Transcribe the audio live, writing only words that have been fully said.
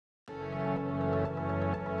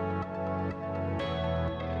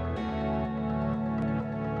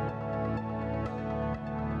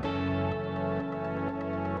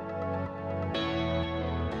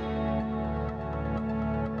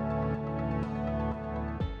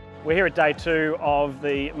We're here at day 2 of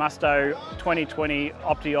the Musto 2020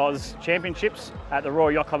 OptiAUS Championships at the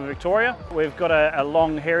Royal Yacht Club of Victoria. We've got a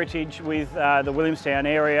long heritage with the Williamstown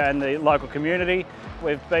area and the local community.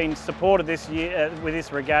 We've been supported this year with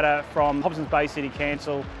this regatta from Hobsons Bay City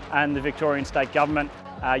Council and the Victorian State Government.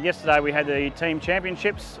 Yesterday we had the team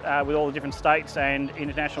championships with all the different states and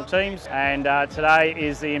international teams, and today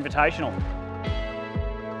is the invitational.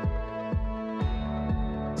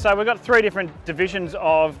 So we've got 3 different divisions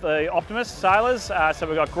of the Optimist sailors. So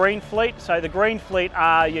we've got Green Fleet. So the Green Fleet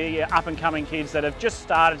are your up and coming kids that have just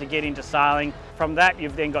started to get into sailing. From that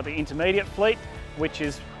you've then got the Intermediate Fleet, which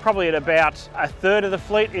is probably at about 1/3 of the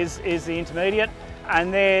fleet is the Intermediate.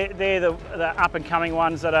 And they're the up and coming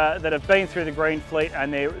ones that have been through the Green Fleet,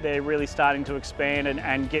 and they're really starting to expand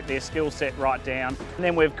and get their skill set right down. And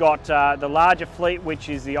then we've got the larger fleet, which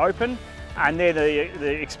is the Open. And they're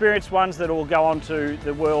the experienced ones that will go on to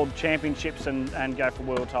the World Championships and go for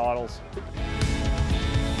world titles.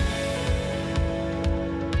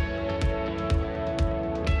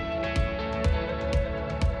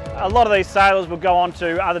 A lot of these sailors will go on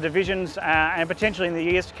to other divisions, and potentially in the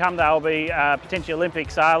years to come they'll be potentially Olympic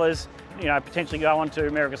sailors, potentially go on to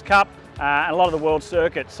America's Cup and a lot of the world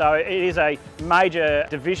circuit. So it is a major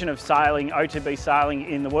division of sailing, OTB sailing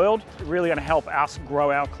in the world. Really going to help us grow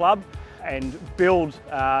our club and build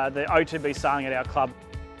the OTB sailing at our club.